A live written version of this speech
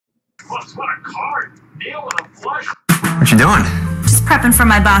What you doing? Just prepping for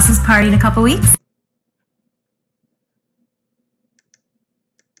my boss's party in a couple weeks.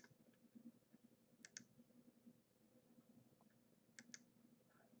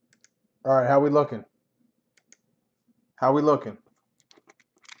 All right, how we looking? How we looking?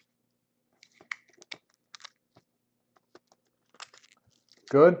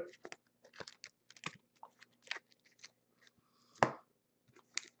 Good?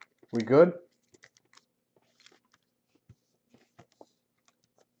 We good?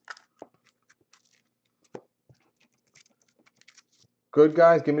 Good,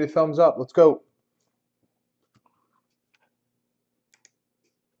 guys? Give me the thumbs up. Let's go.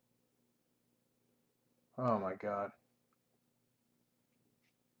 Oh, my God.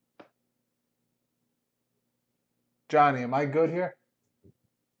 Johnny, am I good here?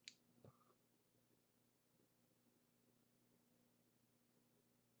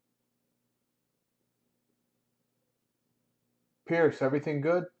 Pierce, everything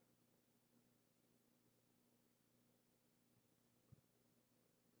good?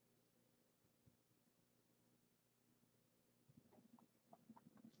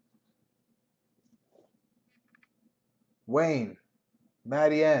 Wayne,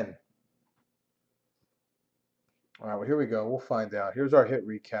 Maddie N. All right, well, here we go. We'll find out. Here's our hit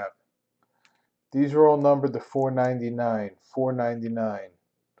recap. These are all numbered to 499. 499.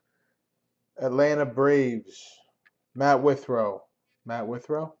 Atlanta Braves. Matt Withrow. Matt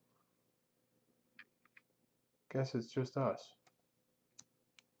Withrow? Guess it's just us.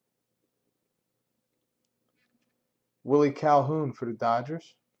 Willie Calhoun for the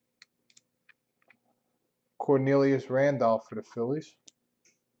Dodgers. Cornelius Randolph for the Phillies.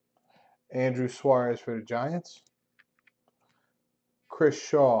 Andrew Suarez for the Giants. Chris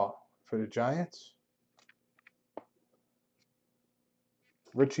Shaw for the Giants.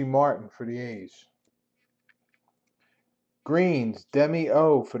 Richie Martin for the A's. Greens, Demi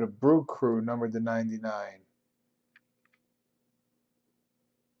O for the Brew Crew, numbered to 99.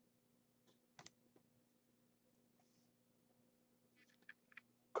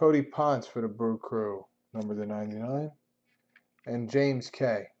 Cody Ponce for the Brew Crew, numbered to 99. And James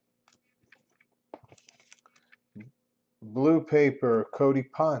K. Blue paper, Cody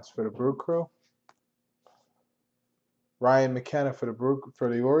Ponce for the Brew Crew. Ryan McKenna for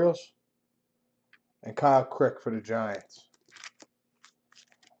the Orioles. And Kyle Crick for the Giants.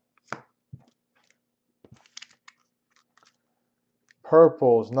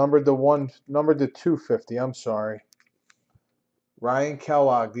 Purples, numbered to 250. I'm sorry. Ryan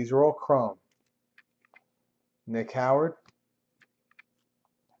Kellogg. These are all chrome. Nick Howard.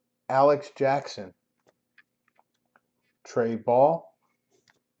 Alex Jackson. Trey Ball.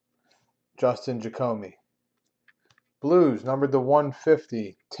 Justin Giacomi. Blues, numbered to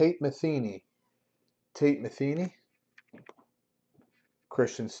 150. Tate Matheny. Tate Matheny.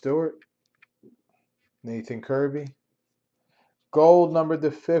 Christian Stewart. Nathan Kirby. Gold, numbered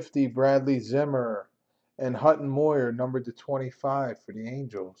to 50. Bradley Zimmer. And Hutton Moyer, numbered to 25 for the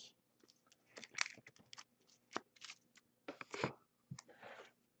Angels.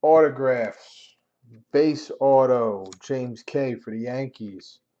 Autographs. Base auto, James K. for the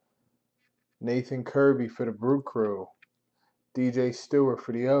Yankees. Nathan Kirby for the Brew Crew. DJ Stewart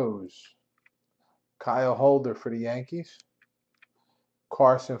for the O's. Kyle Holder for the Yankees.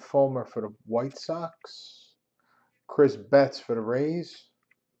 Carson Fulmer for the White Sox. Chris Betts for the Rays.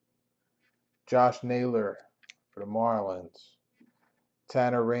 Josh Naylor for the Marlins.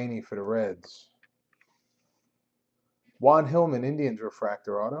 Tanner Rainey for the Reds. Juan Hillman, Indians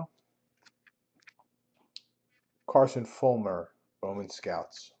refractor auto. Carson Fulmer, Bowman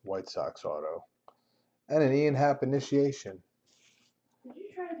Scouts, White Sox auto. And an Ian Happ initiation. Did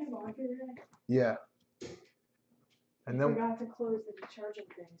you try to do laundry today? Yeah. And then forgot to close the detergent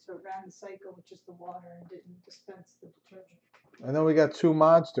thing, so it ran the cycle with just the water and didn't dispense the detergent. And then we got two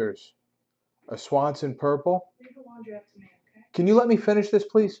monsters. A Swanson purple. Leave the laundry up to me, okay? Can you let me finish this,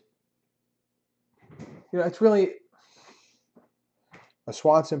 please? You know, it's really a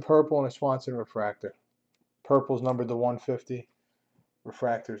Swanson purple and a Swanson refractor. Purple's numbered to 150.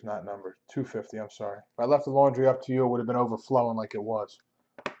 Refractor's not numbered. 250, I'm sorry. If I left the laundry up to you, it would have been overflowing like it was.